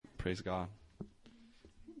Praise God.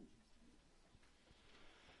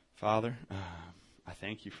 Father, I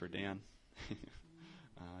thank you for Dan.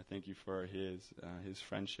 I thank you for his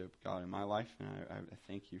friendship, God, in my life, and I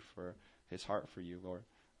thank you for his heart for you, Lord,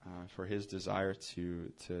 for his desire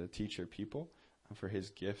to teach your people, for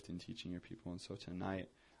his gift in teaching your people. And so tonight,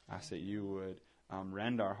 I ask that you would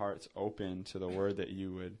rend our hearts open to the word that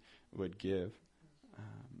you would give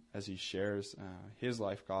as he shares his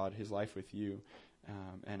life, God, his life with you,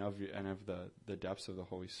 and of the depths of the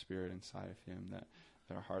Holy Spirit inside of him, that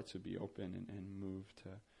our hearts would be open and moved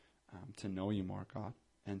to know you more, God,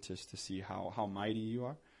 and just to see how mighty you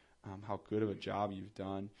are, how good of a job you've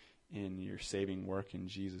done in your saving work in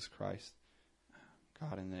Jesus Christ,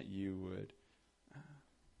 God, and that you would,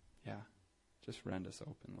 just rend us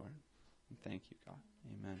open, Lord. And thank you, God.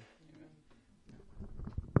 Amen.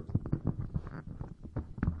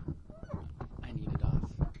 I need it off.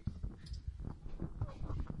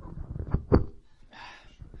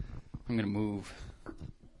 I'm going to move.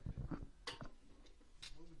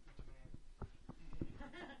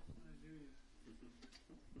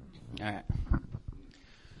 All right.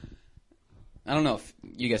 I don't know if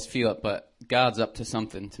you guys feel it, but God's up to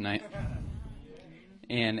something tonight.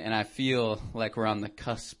 And I feel like we're on the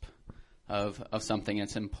cusp of something.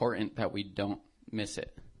 It's important that we don't miss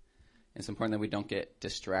it. It's important that we don't get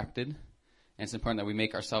distracted. And it's important that we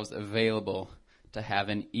make ourselves available to have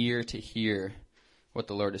an ear to hear what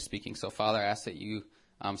the Lord is speaking. So, Father, I ask that you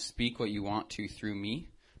speak what you want to through me.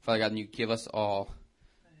 Father God, and you give us all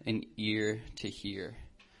an ear to hear.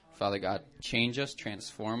 Father God, change us,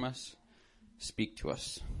 transform us, speak to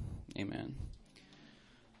us. Amen.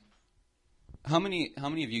 How many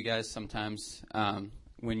of you guys sometimes,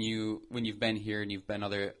 when you've been here and you've been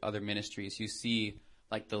other ministries, you see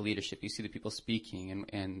like the leadership, you see the people speaking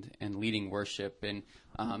and leading worship, and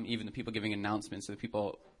even the people giving announcements, the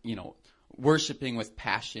people worshiping with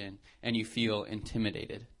passion, and you feel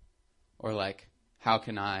intimidated, or like, how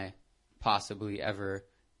can I possibly ever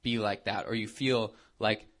be like that? Or you feel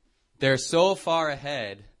like they're so far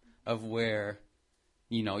ahead of where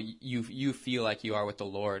you feel like you are with the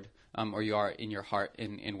Lord. Or you are in your heart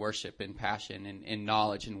in worship and passion and in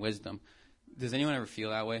knowledge and wisdom. Does anyone ever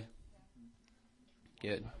feel that way?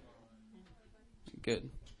 Good.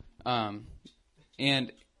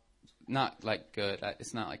 And not like good.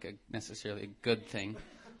 It's not like necessarily a good thing.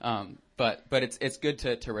 But it's good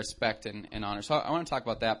to respect and honor. So I want to talk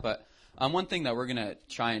about that. But one thing that we're going to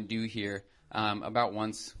try and do here about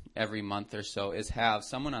once every month or so is have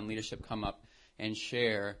someone on leadership come up and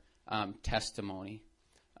share testimony.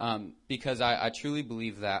 Because I truly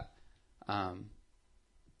believe that, and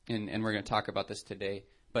we're going to talk about this today,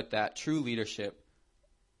 but that true leadership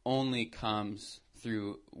only comes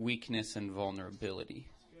through weakness and vulnerability,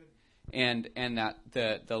 and that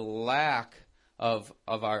the lack of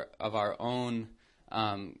our own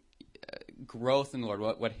growth in the Lord,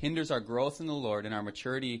 what hinders our growth in the Lord and our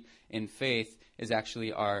maturity in faith is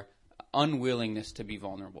actually our unwillingness to be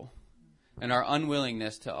vulnerable. And our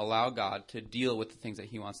unwillingness to allow God to deal with the things that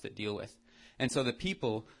he wants to deal with. And so the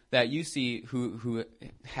people that you see who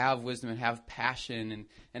have wisdom and have passion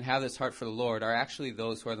and have this heart for the Lord are actually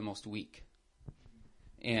those who are the most weak.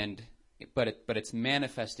 But it's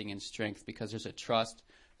manifesting in strength because there's a trust,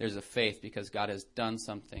 there's a faith, because God has done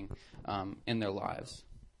something in their lives.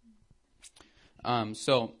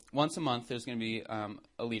 So once a month there's going to be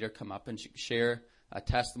a leader come up and share a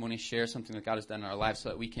testimony, share something that God has done in our lives, so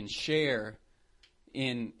that we can share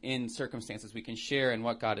in circumstances. We can share in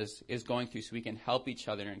what God is going through, so we can help each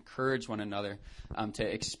other and encourage one another to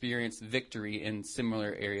experience victory in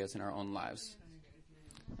similar areas in our own lives.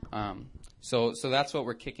 So that's what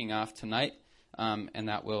we're kicking off tonight, and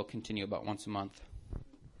that will continue about once a month.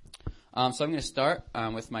 So I'm going to start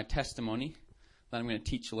with my testimony, then I'm going to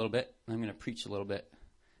teach a little bit, and I'm going to preach a little bit,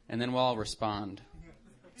 and then we'll all respond.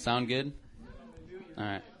 Sound good? All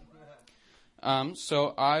right.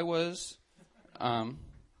 So I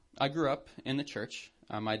grew up in the church.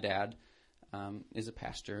 My dad is a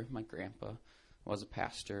pastor. My grandpa was a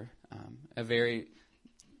pastor. A very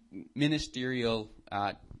ministerial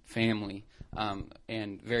family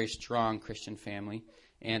and very strong Christian family.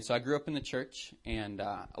 And so I grew up in the church, and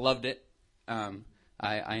I loved it.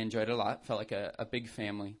 I enjoyed it a lot. Felt like a big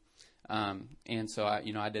family. And so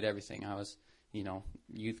I did everything. I was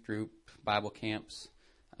youth group, Bible camps,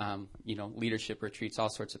 leadership retreats, all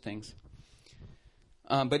sorts of things.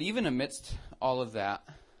 But even amidst all of that,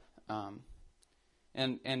 and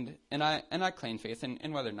I claim faith,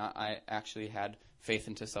 and whether or not I actually had faith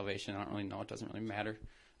into salvation, I don't really know. It doesn't really matter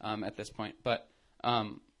at this point. But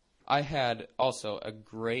I had also a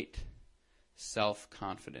great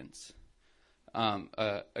self-confidence.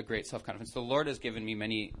 A great self-confidence. The Lord has given me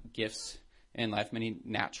many gifts in life, many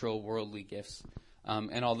natural, worldly gifts.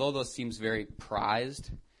 And although those seems very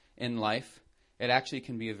prized in life, it actually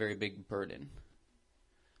can be a very big burden.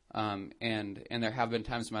 And there have been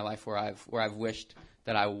times in my life where I've wished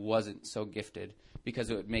that I wasn't so gifted because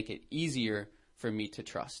it would make it easier for me to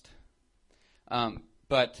trust.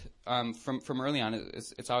 But from early on,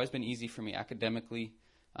 it's always been easy for me academically,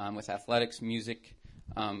 with athletics, music,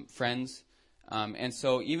 friends. And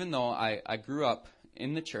so even though I grew up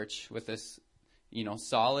in the church with this,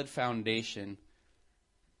 solid foundation,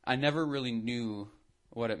 I never really knew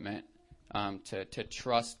what it meant to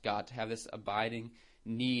trust God, to have this abiding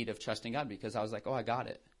need of trusting God, because I was like, oh, I got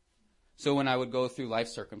it. So when I would go through life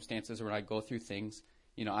circumstances or when I'd go through things,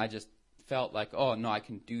 I just felt like, oh, no, I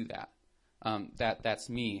can do that. That's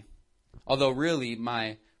me. Although really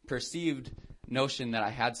my perceived notion that I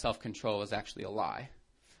had self-control was actually a lie.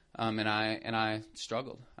 And I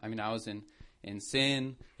struggled. I mean, I was in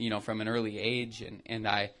sin, from an early age,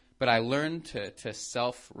 but I learned to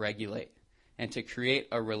self-regulate and to create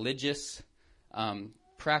a religious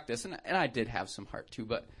practice. And I did have some heart too,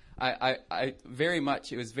 but I very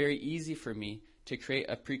much, it was very easy for me to create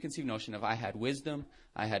a preconceived notion of I had wisdom,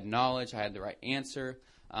 I had knowledge, I had the right answer,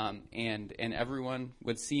 and everyone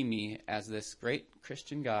would see me as this great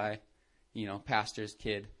Christian guy, pastor's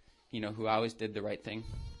kid, who always did the right thing.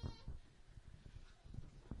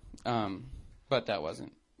 But that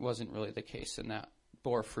wasn't really the case, and that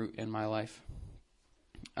bore fruit in my life.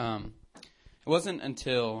 It wasn't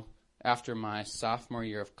until after my sophomore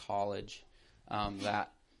year of college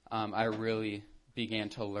that I really began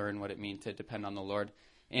to learn what it means to depend on the Lord,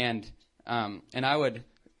 and I would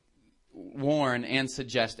warn and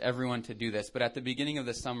suggest everyone to do this. But at the beginning of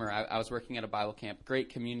the summer, I was working at a Bible camp, great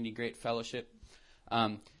community, great fellowship.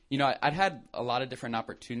 I'd had a lot of different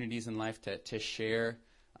opportunities in life to share,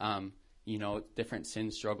 different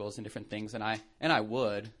sin struggles and different things, and I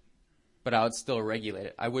would, but I would still regulate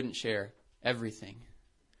it. I wouldn't share everything,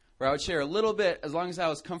 or I would share a little bit as long as I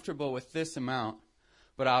was comfortable with this amount,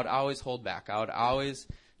 but I would always hold back. I would always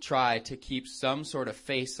try to keep some sort of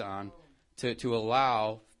face on to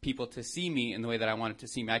allow people to see me in the way that I wanted to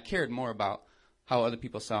see me. I cared more about how other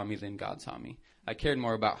people saw me than God saw me. I cared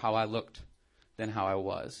more about how I looked than how I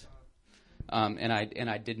was. And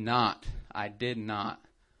I did not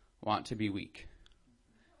want to be weak.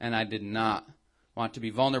 And I did not want to be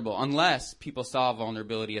vulnerable. Unless people saw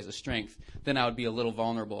vulnerability as a strength, then I would be a little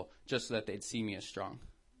vulnerable just so that they'd see me as strong.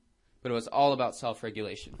 But it was all about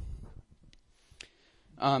self-regulation.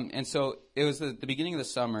 And so it was the beginning of the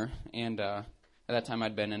summer, and at that time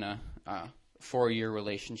I'd been in a 4-year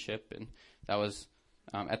relationship, and that was,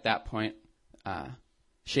 at that point,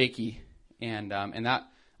 shaky. And that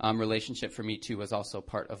relationship for me, too, was also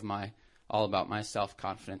part of all about my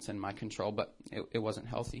self-confidence and my control, but it wasn't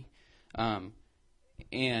healthy. And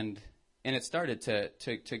it started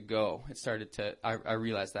to go. It started to, I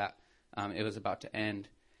realized that it was about to end.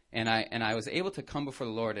 And I was able to come before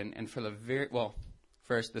the Lord, and for the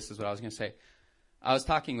first, this is what I was going to say. I was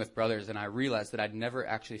talking with brothers, and I realized that I'd never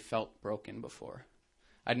actually felt broken before.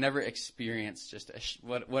 I'd never experienced just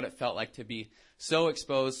what it felt like to be so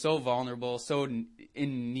exposed, so vulnerable, so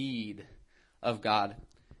in need of God.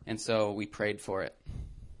 And so we prayed for it.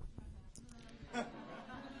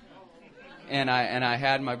 And I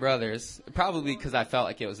had my brothers, probably because I felt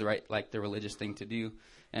like it was the religious thing to do.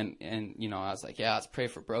 And I was like, yeah, let's pray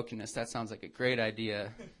for brokenness. That sounds like a great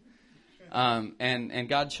idea. And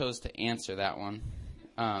God chose to answer that one.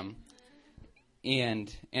 And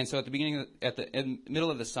so at the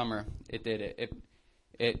middle of the summer, it did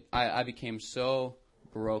it. I became so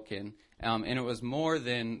broken, and it was more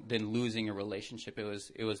than losing a relationship.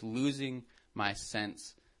 It was losing my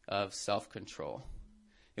sense of self-control.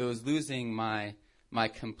 It was losing my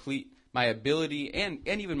ability and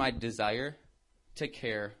even my desire to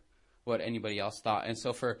care what anybody else thought. And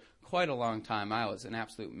so for quite a long time, I was an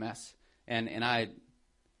absolute mess. And I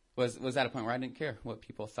was at a point where I didn't care what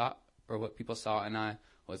people thought or what people saw, and I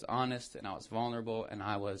was honest, and I was vulnerable, and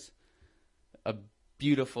I was a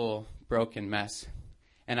beautiful, broken mess.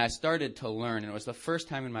 And I started to learn, and it was the first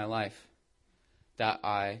time in my life that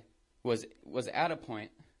I was at a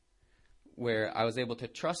point where I was able to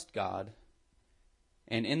trust God,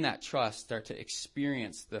 and in that trust start to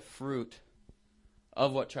experience the fruit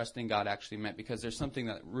of what trusting God actually meant, because there's something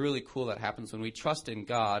that really cool that happens when we trust in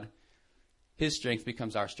God. His strength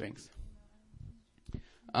becomes our strength.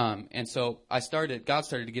 And so God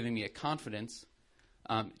started giving me a confidence,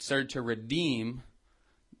 started to redeem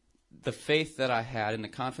the faith that I had and the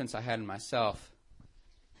confidence I had in myself.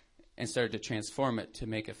 and started to transform it to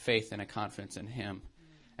make a faith and a confidence in him.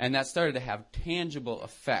 And that started to have tangible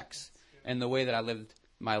effects in the way that I lived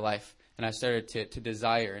my life. And I started to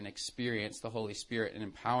desire and experience the Holy Spirit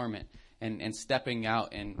and empowerment and stepping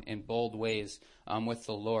out in bold ways with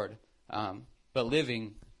the Lord, but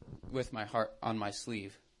living with my heart on my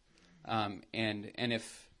sleeve, and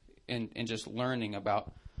just learning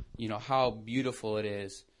about, how beautiful it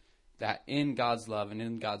is that in God's love and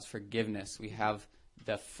in God's forgiveness we have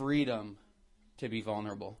the freedom to be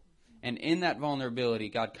vulnerable. And in that vulnerability,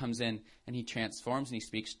 God comes in and he transforms and he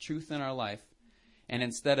speaks truth in our life. And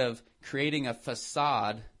instead of creating a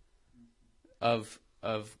facade of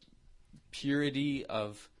purity,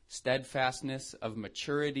 of steadfastness, of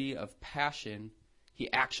maturity, of passion,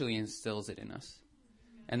 he actually instills it in us.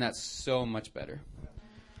 And that's so much better.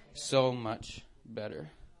 So much better.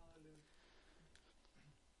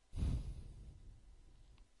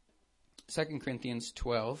 Second Corinthians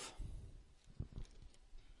 12.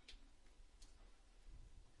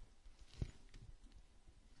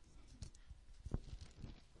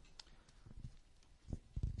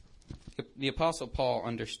 The Apostle Paul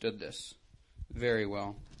understood this very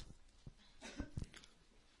well.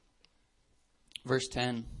 Verse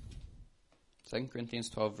 10. 2 Corinthians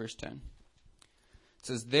 12, verse 10. It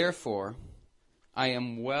says, "Therefore, I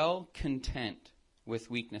am well content with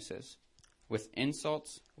weaknesses, with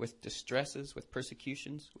insults, with distresses, with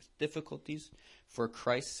persecutions, with difficulties, for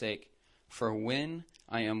Christ's sake. For when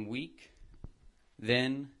I am weak,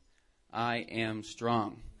 then I am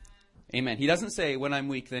strong." Amen. He doesn't say, when I'm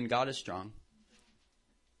weak, then God is strong.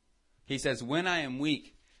 He says, when I am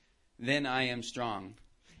weak, then I am strong.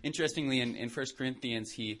 Interestingly, in 1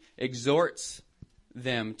 Corinthians, he exhorts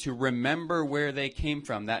them to remember where they came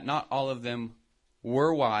from, that not all of them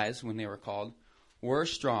were wise when they were called, were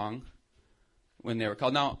strong when they were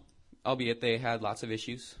called. Now, albeit they had lots of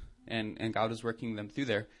issues, and God was working them through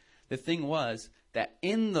there. The thing was that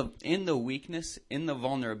in the weakness, in the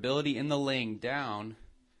vulnerability, in the laying down,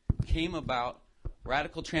 came about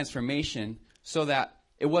radical transformation so that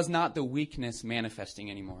it was not the weakness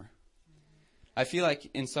manifesting anymore. I feel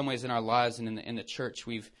like in some ways in our lives and in the church,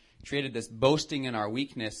 we've created this boasting in our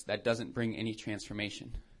weakness that doesn't bring any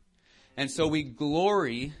transformation. And so we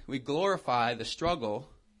glorify the struggle,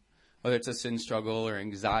 whether it's a sin struggle or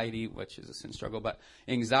anxiety, which is a sin struggle, but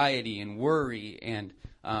anxiety and worry and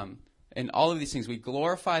all of these things. We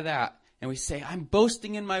glorify that and we say, I'm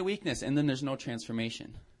boasting in my weakness, and then there's no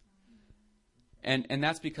transformation. And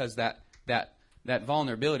that's because that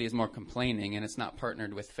vulnerability is more complaining and it's not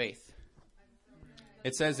partnered with faith.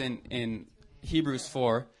 It says in Hebrews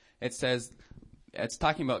 4, it says, it's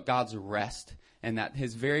talking about God's rest and that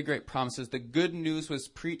his very great promises, the good news was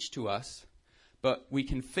preached to us, but we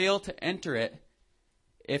can fail to enter it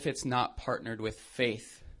if it's not partnered with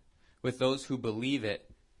faith. With those who believe it,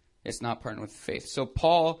 it's not partnered with faith. So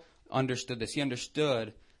Paul understood this. He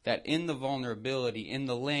understood that in the vulnerability, in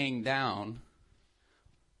the laying down,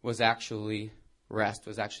 was actually rest,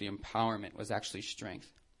 was actually empowerment, was actually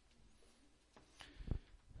strength.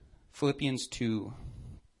 Philippians 2,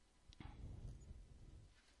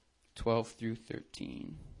 12 through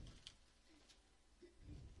 13.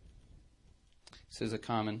 This is a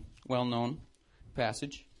common, well-known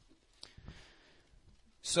passage.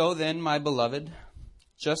 "So then, my beloved,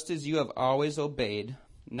 just as you have always obeyed,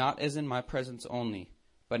 not as in my presence only,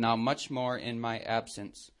 but now much more in my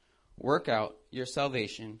absence, work out your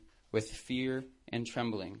salvation with fear and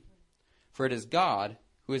trembling. For it is God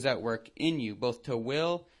who is at work in you, both to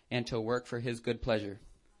will and to work for his good pleasure."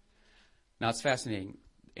 Now it's fascinating.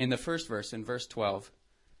 In the first verse, in verse 12,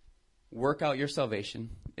 work out your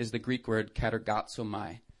salvation is the Greek word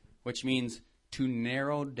katergazomai, which means to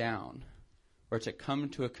narrow down or to come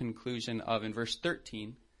to a conclusion of. In verse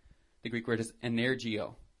 13, the Greek word is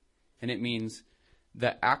energio, and it means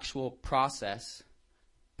the actual process,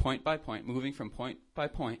 point by point, moving from point by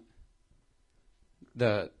point,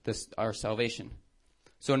 our salvation.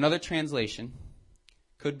 So another translation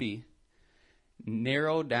could be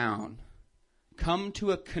narrow down, come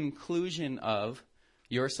to a conclusion of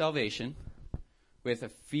your salvation with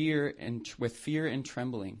fear and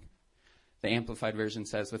trembling. The Amplified Version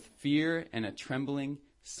says, with fear and a trembling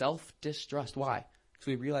self-distrust. Why? Because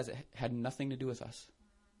we realize it had nothing to do with us.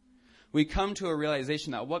 We come to a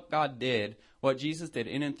realization that what God did, what Jesus did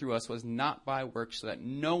in and through us, was not by works, so that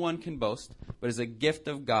no one can boast, but is a gift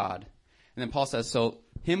of God. And then Paul says, so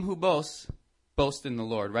him who boasts, boast in the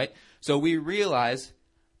Lord, right? So we realize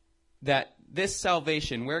that this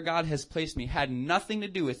salvation, where God has placed me, had nothing to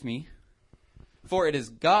do with me, for it is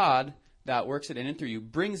God that works it in and through you,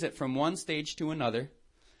 brings it from one stage to another,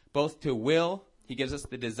 both to will He gives us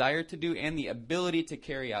the desire to do and the ability to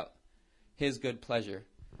carry out his good pleasure.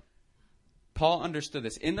 Paul understood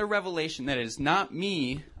this. In the revelation that it is not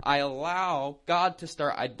me, I allow God to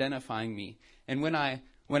start identifying me. And when I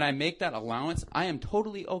make that allowance, I am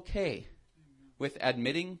totally okay with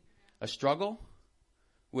admitting a struggle,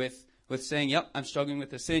 with saying, yep, I'm struggling with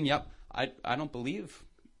the sin. Yep, I don't believe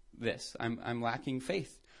this. I'm lacking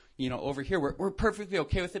faith. Over here, we're perfectly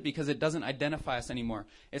okay with it because it doesn't identify us anymore.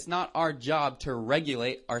 It's not our job to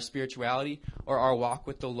regulate our spirituality or our walk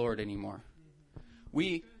with the Lord anymore.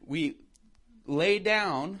 We lay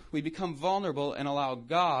down, we become vulnerable and allow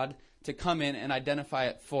God to come in and identify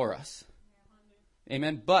it for us.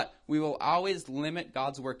 Amen. But we will always limit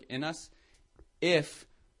God's work in us if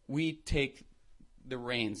we take the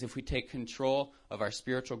reins, if we take control of our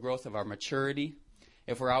spiritual growth, of our maturity,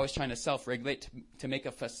 if we're always trying to self-regulate to make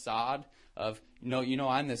a facade of,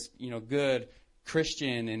 I'm this, good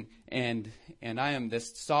Christian and I am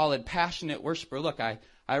this solid, passionate worshiper. Look,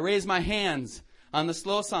 I raise my hands on the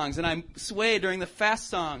slow songs and I sway during the fast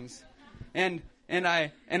songs. And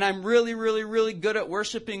I'm really, really, really good at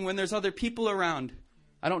worshiping when there's other people around.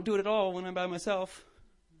 I don't do it at all when I'm by myself.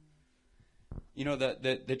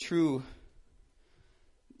 The true,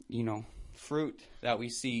 fruit that we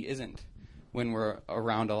see isn't when we're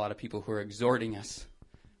around a lot of people who are exhorting us.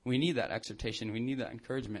 We need that exhortation. We need that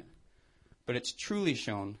encouragement. But it's truly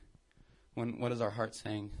shown what is our heart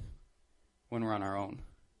saying when we're on our own.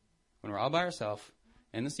 When we're all by ourselves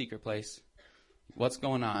in the secret place, what's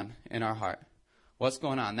going on in our heart? What's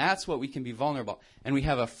going on? That's what we can be vulnerable. And we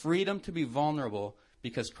have a freedom to be vulnerable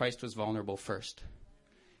because Christ was vulnerable first.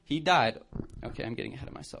 He died. Okay, I'm getting ahead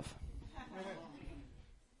of myself.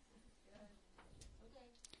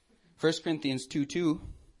 1 Corinthians 2:2.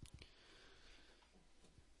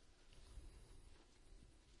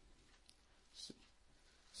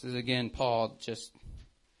 This is again, Paul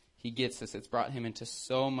he gets this. It's brought him into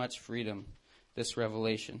so much freedom, this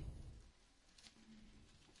revelation.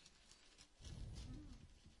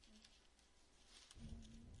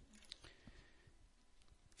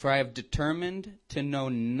 For I have determined to know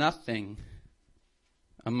nothing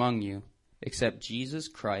among you except Jesus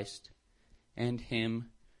Christ and him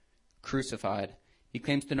crucified. He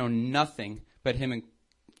claims to know nothing but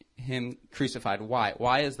him crucified. Why?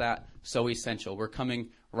 Why is that so essential? We're coming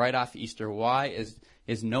right off Easter. Why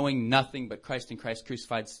is knowing nothing but Christ and Christ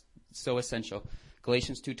crucified so essential?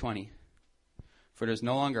 Galatians 2:20. For it is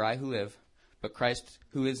no longer I who live, but Christ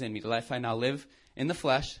who is in me. The life I now live in the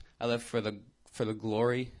flesh, I live for the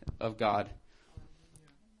glory of God.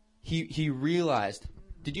 He realized,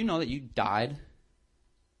 did you know that you died?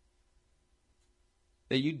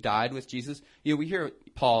 That you died with Jesus? We hear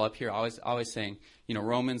Paul up here always saying,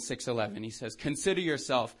 Romans 6:11. He says, consider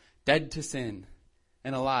yourself dead to sin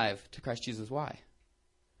and alive to Christ Jesus. Why?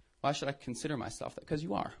 Why should I consider myself that? Because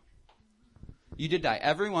you are. You did die.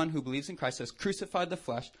 Everyone who believes in Christ has crucified the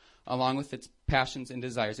flesh along with its passions and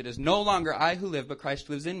desires. It is no longer I who live, but Christ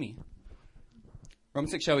lives in me.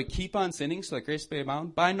 Romans 6, shall we keep on sinning so that grace may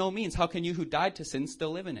abound? By no means. How can you who died to sin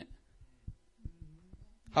still live in it?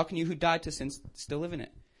 How can you who died to sin still live in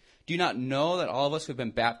it? Do you not know that all of us who have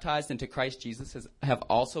been baptized into Christ Jesus have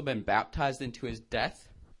also been baptized into his death?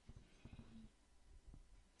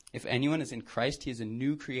 If anyone is in Christ, he is a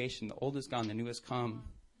new creation. The old is gone, the new has come.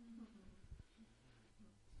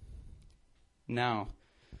 Now,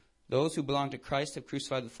 those who belong to Christ have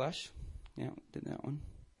crucified the flesh. Yeah, did that one.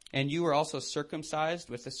 And you were also circumcised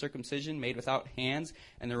with the circumcision made without hands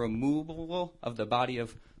and the removal of the body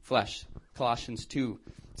of flesh. Colossians 2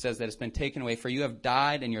 says that it's been taken away. For you have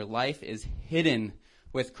died and your life is hidden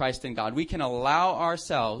with Christ in God. We can allow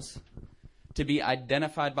ourselves to be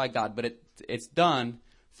identified by God, but it's done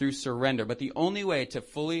through surrender. But the only way to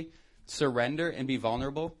fully surrender and be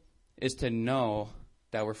vulnerable is to know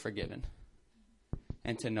that we're forgiven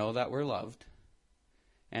and to know that we're loved.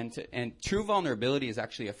 And true vulnerability is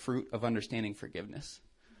actually a fruit of understanding forgiveness.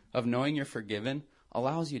 Of knowing you're forgiven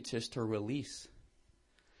allows you just to release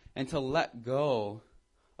and to let go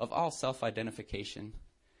of all self-identification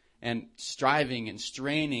and striving and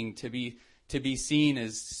straining to be seen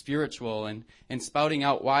as spiritual and spouting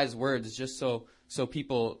out wise words just so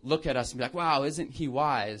people look at us and be like, wow, isn't he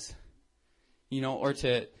wise? Or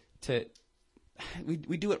we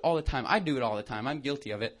do it all the time. I do it all the time. I'm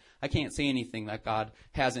guilty of it. I can't say anything that God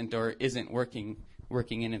hasn't or isn't working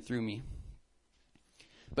in and through me.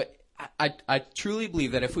 But I truly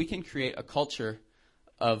believe that if we can create a culture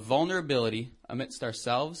of vulnerability amidst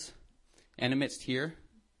ourselves and amidst here,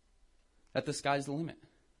 that the sky's the limit.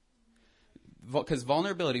 because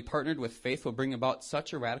vulnerability partnered with faith will bring about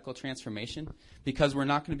such a radical transformation because we're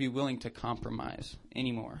not going to be willing to compromise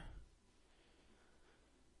anymore.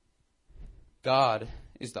 God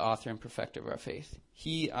is the author and perfecter of our faith.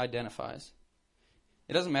 He identifies.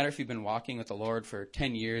 It doesn't matter if you've been walking with the Lord for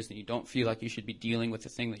 10 years and you don't feel like you should be dealing with the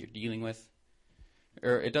thing that you're dealing with.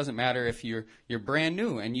 Or it doesn't matter if you're brand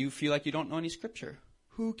new and you feel like you don't know any scripture.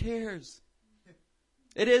 Who cares?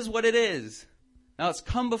 It is what it is. Now let's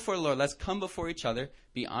come before the Lord. Let's come before each other,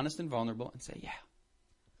 be honest and vulnerable, and say, yeah,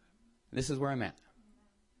 this is where I'm at.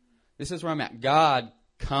 This is where I'm at. God,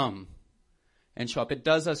 come and show up. It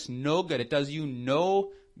does us no good. It does you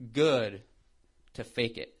no good to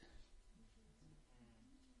fake it.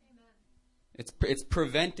 It's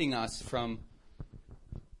preventing us from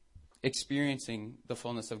experiencing the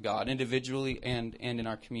fullness of God individually and in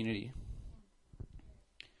our community.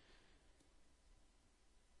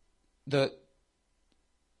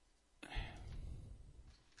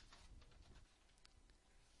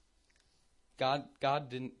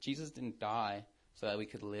 Jesus didn't die so that we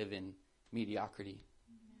could live in mediocrity.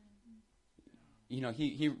 You know,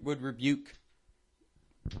 he would rebuke,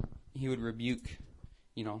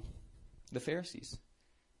 the Pharisees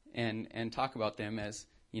and talk about them as,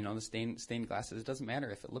 the stained glasses. It doesn't matter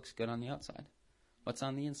if it looks good on the outside. What's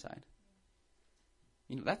on the inside?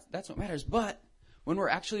 That's what matters. But when we're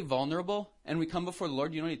actually vulnerable and we come before the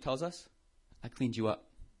Lord, you know what he tells us? I cleaned you up.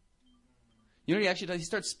 You know what he actually does? He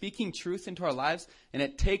starts speaking truth into our lives, and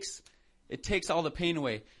it takes all the pain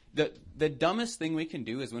away. The dumbest thing we can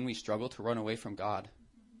do is when we struggle to run away from God.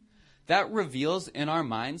 That reveals in our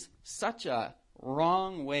minds such a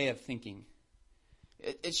wrong way of thinking.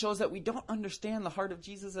 It shows that we don't understand the heart of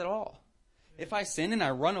Jesus at all. If I sin and I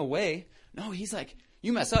run away, no, he's like,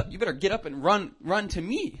 you mess up, you better get up and run to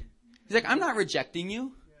me. He's like, I'm not rejecting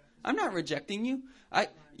you. I'm not rejecting you.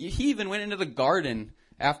 He even went into the garden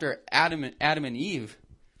after Adam and Eve.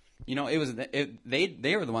 They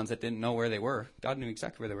were the ones that didn't know where they were. God knew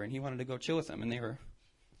exactly where they were, and he wanted to go chill with them, and they were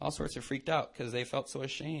all sorts of freaked out because they felt so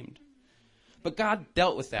ashamed. But God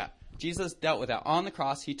dealt with that. Jesus dealt with that. On the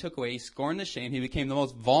cross, he took away, he scorned the shame. He became the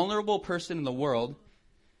most vulnerable person in the world,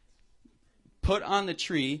 put on the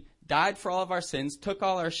tree, died for all of our sins, took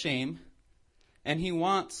all our shame, and he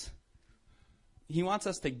wants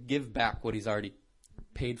us to give back what he's already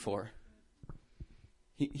paid for.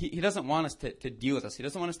 He doesn't want us to deal with us. He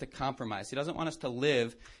doesn't want us to compromise. He doesn't want us to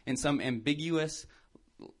live in some ambiguous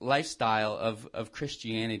lifestyle of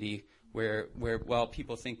Christianity where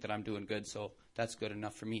people think that I'm doing good, so that's good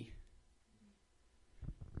enough for me.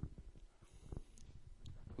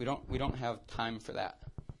 We don't have time for that.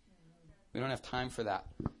 We don't have time for that.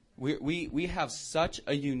 We have such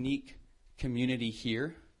a unique community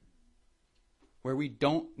here where we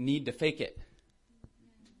don't need to fake it.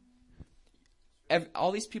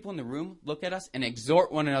 All these people in the room look at us and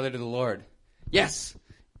exhort one another to the Lord. Yes,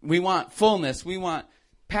 we want fullness. We want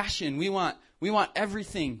passion. We want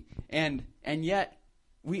everything. And yet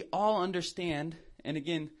we all understand. And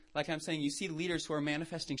again, like I'm saying, you see leaders who are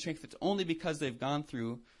manifesting strength. It's only because they've gone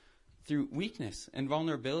through weakness and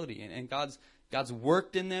vulnerability. And God's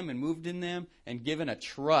worked in them and moved in them and given a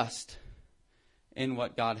trust in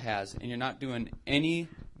what God has. And you're not doing any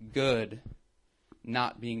good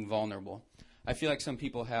not being vulnerable. I feel like some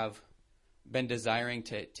people have been desiring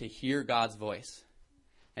to hear God's voice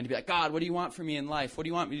and to be like, God, what do you want from me in life? What do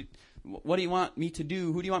you want me to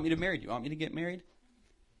do? Who do you want me to marry? Do you want me to get married?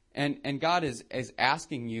 And God is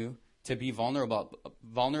asking you to be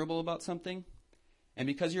vulnerable about something. And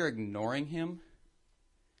because you're ignoring him,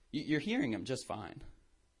 you're hearing him just fine.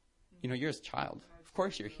 You're his child. Of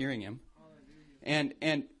course you're hearing him.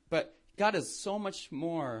 But God is so much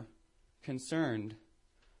more concerned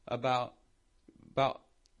about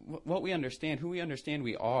what we understand, who we understand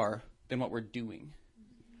we are, than what we're doing.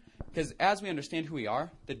 Because as we understand who we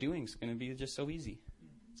are, the doing's going to be just so easy.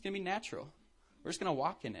 It's going to be natural. We're just going to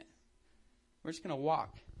walk in it. We're just going to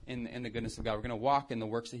walk in the goodness of God. We're going to walk in the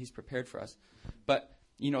works that he's prepared for us. But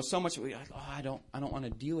so much we're like, I don't want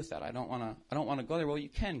to deal with that. I don't want to go there. Well, you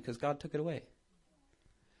can, because God took it away.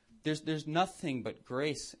 There's nothing but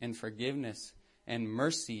grace and forgiveness and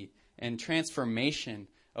mercy and transformation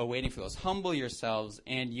awaiting for those. Humble yourselves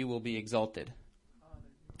and you will be exalted.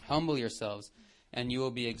 Humble yourselves and you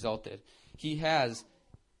will be exalted. He has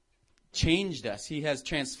changed us. He has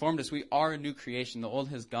transformed us. We are a new creation. The old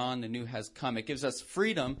has gone, the new has come. It gives us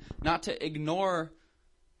freedom not to ignore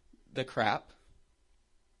the crap,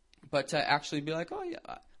 but to actually be like, oh yeah,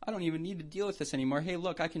 I don't even need to deal with this anymore. Hey,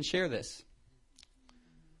 look, I can share this.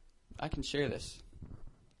 I can share this.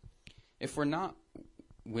 If we're not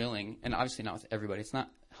willing, and obviously not with everybody, it's not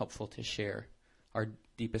helpful to share our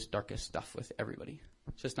deepest, darkest stuff with everybody.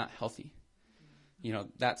 It's just not healthy.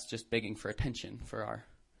 That's just begging for attention for our,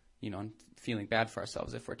 and feeling bad for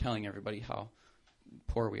ourselves if we're telling everybody how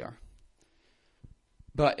poor we are.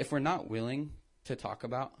 But if we're not willing to talk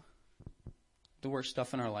about the worst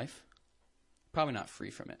stuff in our life, probably not free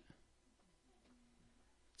from it.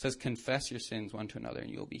 It says, confess your sins one to another and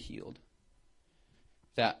you'll be healed.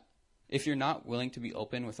 That if you're not willing to be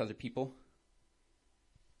open with other people,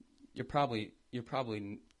 you're probably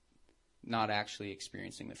not actually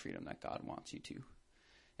experiencing the freedom that God wants you to.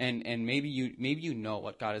 And maybe you know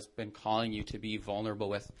what God has been calling you to be vulnerable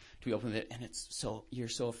with, to be open with it, and you're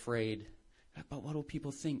so afraid. But what will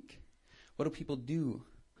people think? What do people do?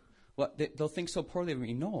 They'll think so poorly of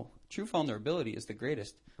me. No, true vulnerability is the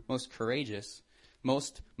greatest, most courageous,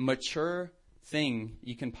 most mature thing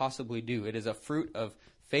you can possibly do. It is a fruit of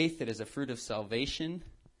faith. It is a fruit of salvation.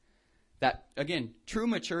 That, again, true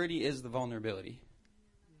maturity is the vulnerability.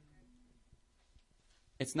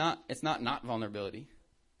 It's not vulnerability.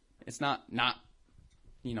 It's not,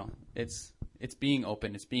 it's being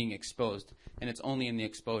open, it's being exposed, and it's only in the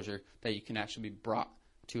exposure that you can actually be brought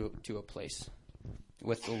to a place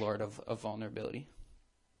with the Lord of vulnerability.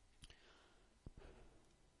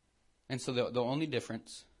 And so the only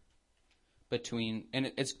difference between,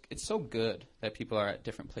 and it's so good that people are at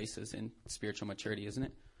different places in spiritual maturity, isn't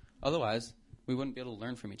it? Otherwise, we wouldn't be able to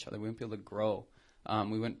learn from each other. We wouldn't be able to grow.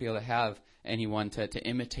 We wouldn't be able to have anyone to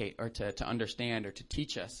imitate or to understand or to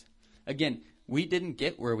teach us. Again, we didn't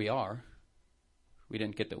get where we are. We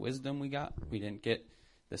didn't get the wisdom we got. We didn't get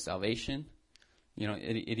the salvation.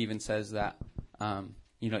 It even says that,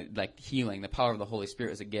 like healing, the power of the Holy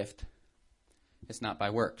Spirit is a gift. It's not by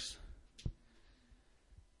works.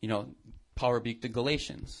 Power be to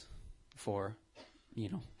Galatians for,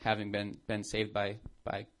 having been saved by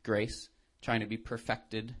grace, trying to be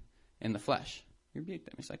perfected in the flesh. You rebuke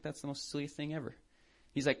them. It's like, that's the most silliest thing ever.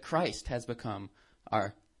 He's like, Christ has become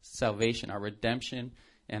our salvation, our redemption,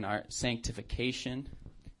 and our sanctification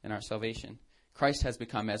and our salvation. Christ has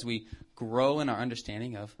become, as we grow in our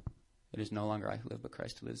understanding of, it is no longer I who live, but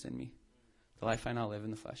Christ who lives in me. The life I now live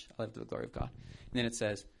in the flesh, I live to the glory of God. And then it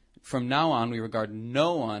says, from now on we regard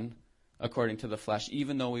no one according to the flesh,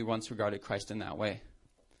 even though we once regarded Christ in that way.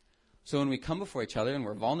 So when we come before each other and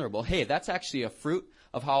we're vulnerable, hey, that's actually a fruit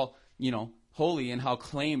of how, holy and how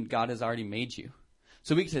claimed God has already made you.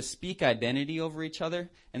 So we get to speak identity over each other,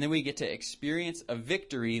 and then we get to experience a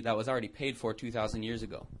victory that was already paid for 2,000 years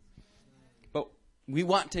ago. But we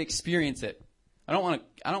want to experience it. I don't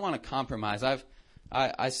want to compromise.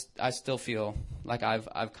 I still feel like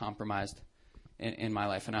I've compromised in my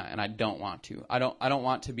life, and I don't want to. I don't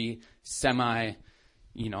want to be semi,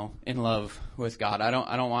 in love with God. I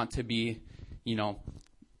don't want to be,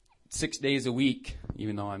 6 days a week,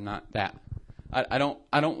 even though I'm not that. I don't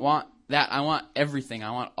want that. I want everything.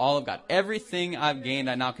 I want all of God. Everything I've gained,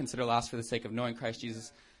 I now consider lost for the sake of knowing Christ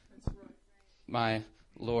Jesus, my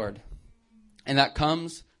Lord. And that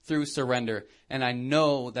comes through surrender. And I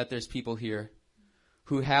know that there's people here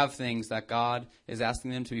who have things that God is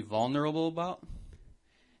asking them to be vulnerable about.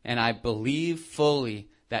 And I believe fully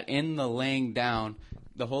that in the laying down,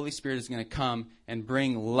 the Holy Spirit is going to come and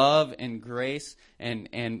bring love and grace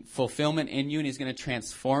and fulfillment in you. And He's going to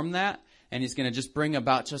transform that. And He's going to just bring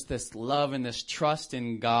about just this love and this trust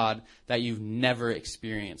in God that you've never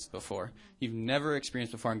experienced before. You've never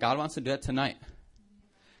experienced before. And God wants to do it tonight.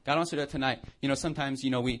 God wants to do it tonight. Sometimes,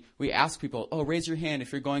 we ask people, oh, raise your hand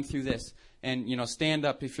if you're going through this. And, stand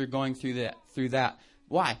up if you're going through that.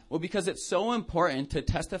 Why? Well, because it's so important to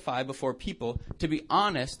testify before people, to be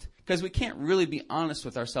honest, because we can't really be honest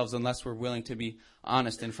with ourselves unless we're willing to be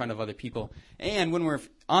honest in front of other people. And when we're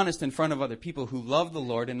honest in front of other people who love the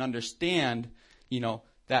Lord and understand,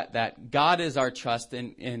 that God is our trust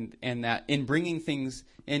and that in bringing things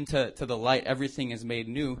into the light, everything is made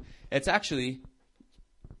new, it's actually,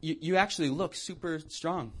 you actually look super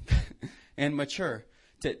strong and mature.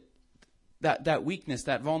 That weakness,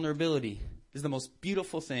 that vulnerability is the most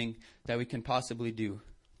beautiful thing that we can possibly do.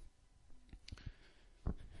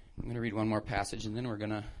 I'm going to read one more passage and then we're going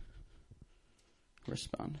to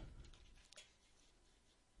respond.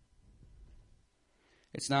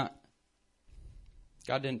 It's not,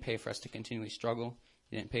 God didn't pay for us to continually struggle.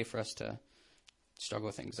 He didn't pay for us to struggle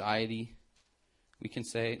with anxiety. We can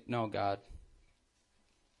say, no, God,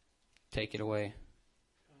 take it away.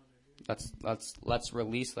 Let's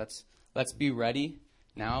release, let's be ready.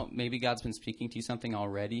 Now, maybe God's been speaking to you something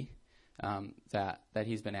already that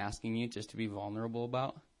He's been asking you just to be vulnerable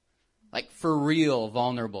about. Like, for real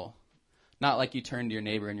vulnerable. Not like you turn to your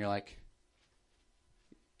neighbor and you're like,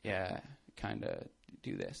 yeah, kind of,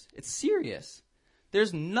 do this. It's serious.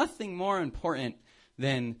 There's nothing more important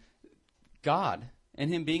than God and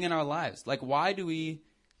him being in our lives. Like, why do we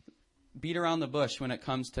beat around the bush when it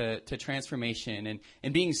comes to transformation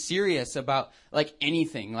and being serious about, like,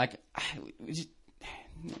 anything? Like,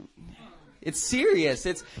 it's serious.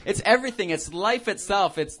 It's everything. It's life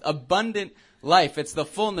itself. It's abundant life. It's the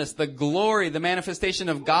fullness, the glory, the manifestation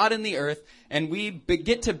of God in the earth, and we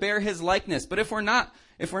get to bear his likeness. But if we're not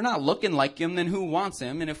looking like him, then who wants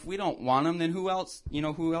him? And if we don't want him, then who else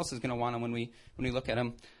is going to want him when we look at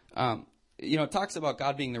him? It talks about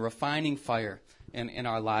God being the refining fire in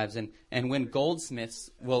our lives. And when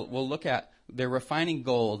goldsmiths will look at, they're refining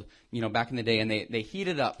gold, back in the day, and they heat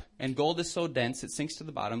it up. And gold is so dense, it sinks to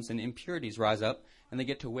the bottoms, and impurities rise up, and they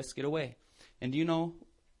get to whisk it away. And do you know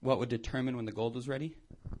what would determine when the gold was ready?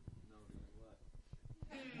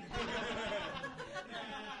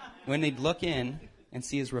 When they'd look in and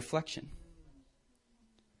see his reflection.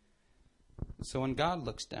 So when God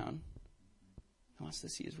looks down, he wants to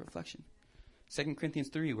see his reflection. 2 Corinthians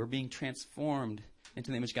 3, we're being transformed into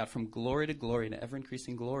the image of God from glory to glory to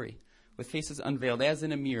ever-increasing glory, with faces unveiled as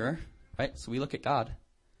in a mirror, right? So we look at God.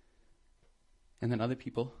 And then other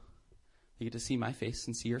people, they get to see my face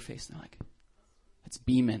and see your face, and they're like, it's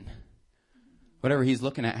beaming. Whatever he's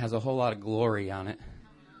looking at has a whole lot of glory on it.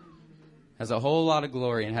 Has a whole lot of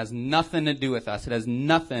glory and has nothing to do with us. It has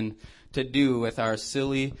nothing to do with our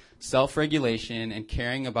silly self-regulation and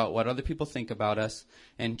caring about what other people think about us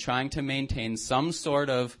and trying to maintain some sort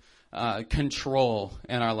of control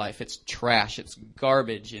in our life. It's trash. It's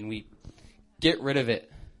garbage, and we get rid of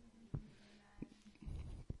it.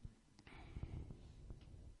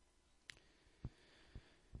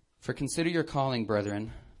 For consider your calling,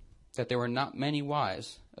 brethren, that there were not many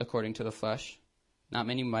wise according to the flesh, not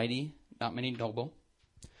many mighty, not many noble.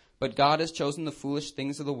 But God has chosen the foolish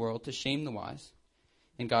things of the world to shame the wise,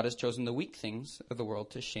 and God has chosen the weak things of the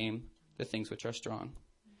world to shame the things which are strong.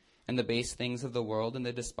 And the base things of the world and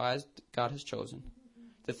the despised God has chosen,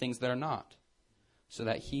 the things that are not, so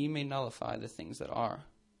that he may nullify the things that are,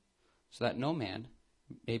 so that no man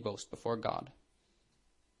may boast before God.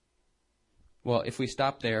 Well, if we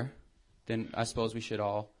stop there, then I suppose we should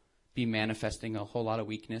all be manifesting a whole lot of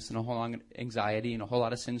weakness and a whole lot of anxiety and a whole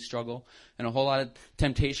lot of sin struggle and a whole lot of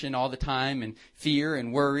temptation all the time and fear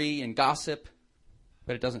and worry and gossip.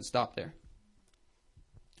 But it doesn't stop there.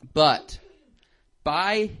 But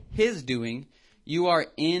by his doing, you are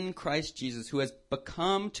in Christ Jesus, who has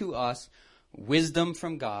become to us wisdom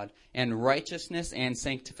from God and righteousness and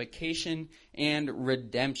sanctification and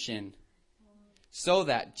redemption. So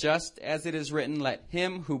that, just as it is written, let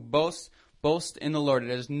him who boasts boast in the Lord. It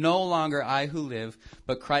is no longer I who live,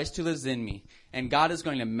 but Christ who lives in me. And God is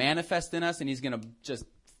going to manifest in us, and he's going to just,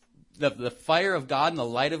 the fire of God and the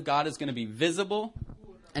light of God is going to be visible.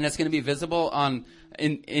 And it's going to be visible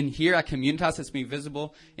in here at Communitas. It's going to be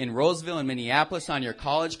visible in Roseville and Minneapolis on your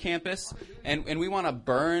college campus. And we want to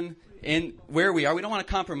burn in where we are. We don't want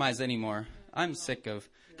to compromise anymore. I'm sick of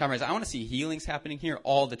compromise. I want to see healings happening here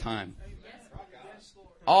all the time.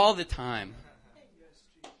 All the time.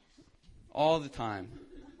 All the time.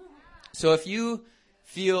 So if you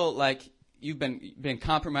feel like you've been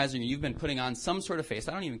compromising, or you've been putting on some sort of face,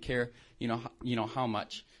 I don't even care, how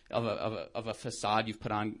much of a facade you've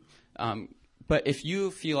put on. But if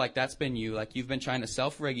you feel like that's been you, like you've been trying to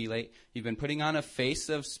self-regulate, you've been putting on a face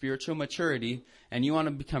of spiritual maturity, and you want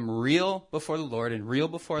to become real before the Lord and real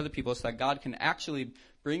before the people, so that God can actually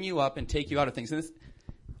bring you up and take you out of things. And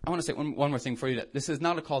I want to say one more thing for you. That this is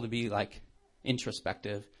not a call to be like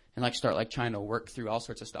introspective and start trying to work through all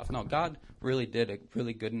sorts of stuff. No, God really did a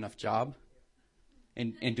really good enough job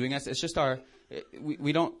in doing this. It's just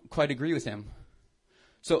we don't quite agree with him.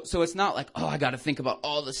 So it's not like, I got to think about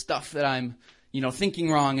all the stuff that I'm,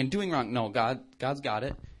 thinking wrong and doing wrong. No, God's got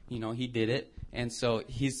it. He did it. And so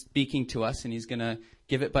he's speaking to us, and he's going to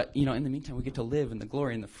give it. But, in the meantime, we get to live in the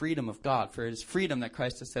glory and the freedom of God, for it is freedom that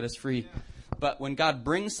Christ has set us free. But when God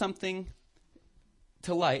brings something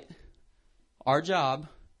to light, our job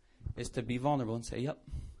is to be vulnerable and say, yep,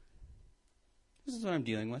 this is what I'm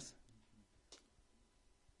dealing with.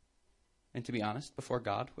 And to be honest before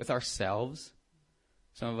God, with ourselves.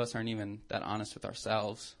 Some of us aren't even that honest with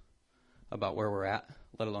ourselves about where we're at,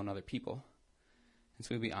 let alone other people. And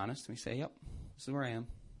so we be honest and we say, yep, this is where I am.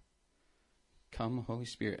 Come, Holy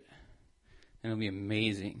Spirit. And it'll be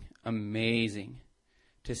amazing, amazing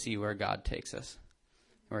to see where God takes us,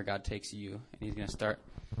 where God takes you. And he's going to start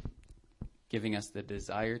giving us the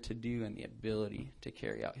desire to do and the ability to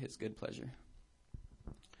carry out his good pleasure.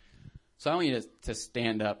 So I want you to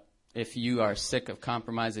stand up if you are sick of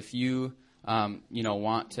compromise, if you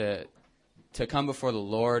want to to come before the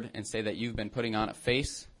Lord and say that you've been putting on a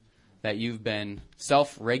face, that you've been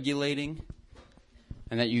self-regulating,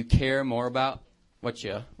 and that you care more about what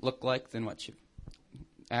you look like than what you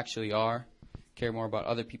actually are, care more about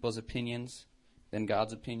other people's opinions than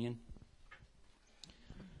God's opinion.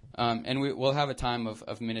 And we'll have a time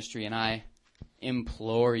of ministry, and I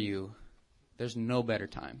implore you, there's no better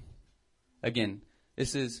time. Again,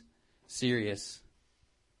 this is serious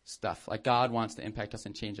stuff. Like, God wants to impact us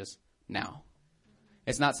and change us now.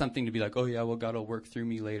 It's not something to be like, oh yeah, well, God will work through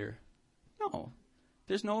me later. No.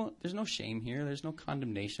 There's no shame here. There's no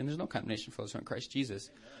condemnation. There's no condemnation for those who are in Christ Jesus.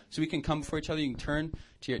 So we can come before each other. You can turn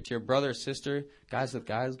to your brother or sister, guys with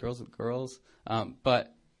guys, girls with girls.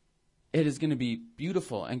 But it is going to be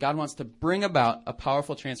beautiful. And God wants to bring about a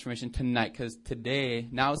powerful transformation tonight, because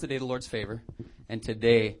now is the day of the Lord's favor, and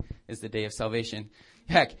today is the day of salvation.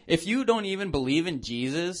 Heck, if you don't even believe in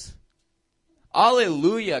Jesus,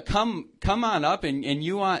 hallelujah, come on up, and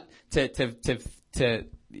you want to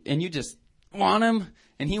and you just want him,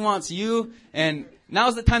 and he wants you, and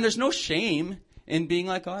now's the time. There's no shame in being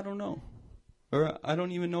like, oh, I don't know, or I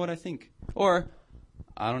don't even know what I think, or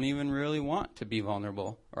I don't even really want to be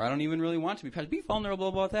vulnerable, or I don't even really want to be vulnerable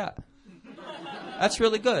about that. That's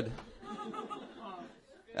really good.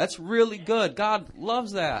 That's really good. God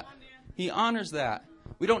loves that. He honors that.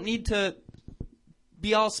 We don't need to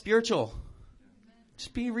be all spiritual.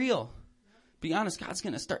 Just be real. Be honest. God's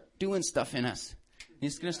going to start doing stuff in us.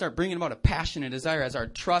 He's going to start bringing about a passion and desire as our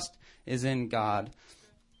trust is in God.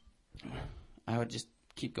 I would just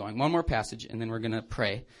keep going. One more passage, and then we're going to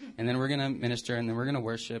pray, and then we're going to minister, and then we're going to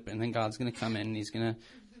worship, and then God's going to come in, and he's going to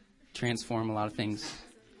transform a lot of things.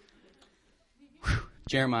 Whew.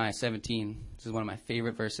 Jeremiah 17. This is one of my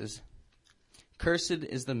favorite verses. Cursed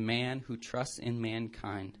is the man who trusts in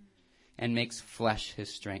mankind and makes flesh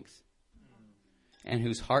his strength, and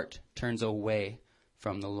whose heart turns away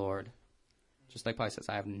from the Lord. Just like Paul says,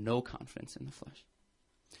 I have no confidence in the flesh.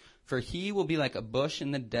 For he will be like a bush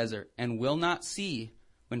in the desert and will not see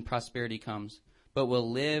when prosperity comes, but will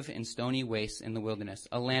live in stony wastes in the wilderness,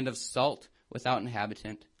 a land of salt without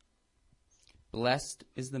inhabitant. Blessed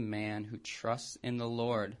is the man who trusts in the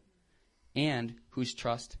Lord and whose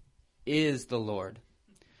trust is the Lord.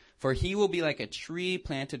 For he will be like a tree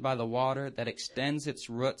planted by the water that extends its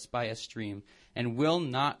roots by a stream and will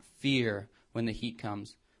not fear when the heat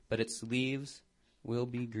comes, but its leaves will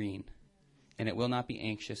be green, and it will not be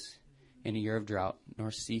anxious in a year of drought,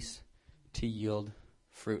 nor cease to yield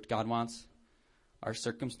fruit. God wants our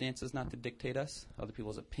circumstances not to dictate us, other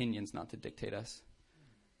people's opinions not to dictate us,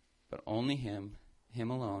 but only him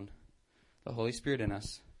alone, the Holy Spirit in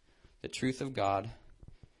us, the truth of God.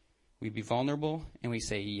 We be vulnerable, and we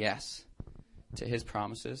say yes to his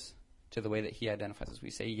promises, to the way that he identifies us. We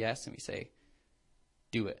say yes, and we say,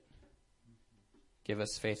 do it. Give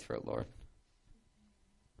us faith for it, Lord.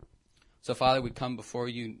 So, Father, we come before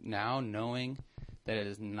you now knowing that it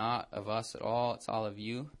is not of us at all. It's all of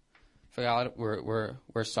you. For God,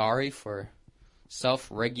 we're sorry for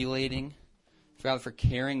self-regulating. For God, for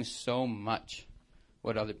caring so much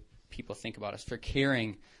what other people think about us. For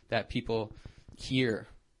caring that people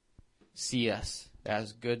see us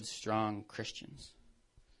as good, strong Christians.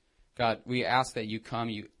 God, we ask that you come,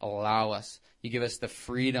 you allow us. You give us the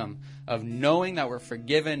freedom of knowing that we're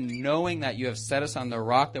forgiven, knowing that you have set us on the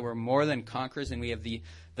rock, that we're more than conquerors, and we have the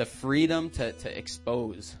freedom to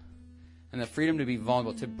expose and the freedom to be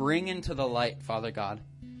vulnerable, to bring into the light, Father God,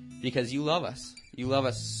 because you love us. You love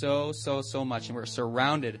us so, so, so much, and we're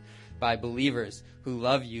surrounded by believers who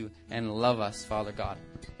love you and love us, Father God,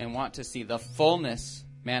 and want to see the fullness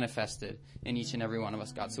manifested in each and every one of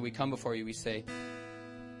us, God. So we come before you, we say,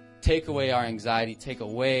 take away our anxiety, take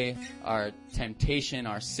away our temptation,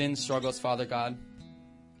 our sin struggles, Father God.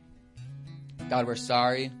 God, we're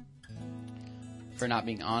sorry for not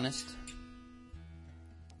being honest.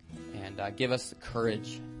 And give us the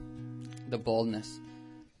courage, the boldness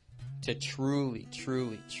to truly,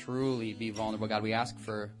 truly, truly be vulnerable. God, we ask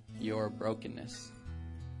for your brokenness.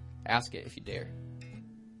 Ask it if you dare.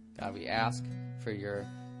 God, we ask for your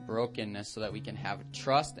brokenness so that we can have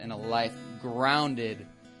trust and a life grounded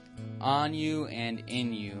on you and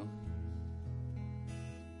in you.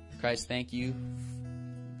 Christ, thank you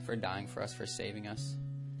for dying for us, for saving us,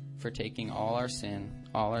 for taking all our sin,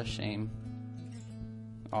 all our shame,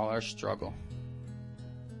 all our struggle.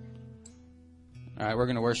 All right, we're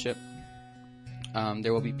going to worship.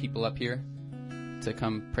 There will be people up here to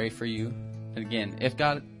come pray for you. And again, if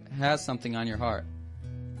God has something on your heart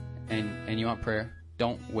and you want prayer,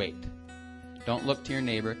 don't wait. Don't look to your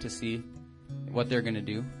neighbor to see what they're going to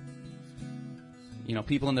do. You know,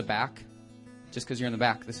 people in the back, just because you're in the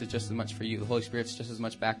back, this is just as much for you. The Holy Spirit's just as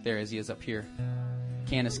much back there as he is up here.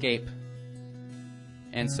 Can't escape.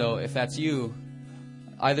 And so if that's you,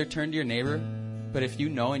 either turn to your neighbor, but if you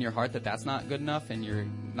know in your heart that that's not good enough and you're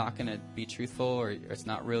not going to be truthful or it's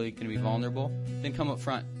not really going to be vulnerable, then come up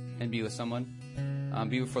front and be with someone.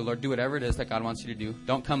 Be with the Lord. Do whatever it is that God wants you to do.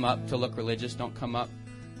 Don't come up to look religious. Don't come up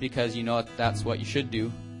because you know that's what you should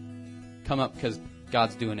do. Come up because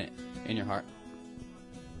God's doing it in your heart.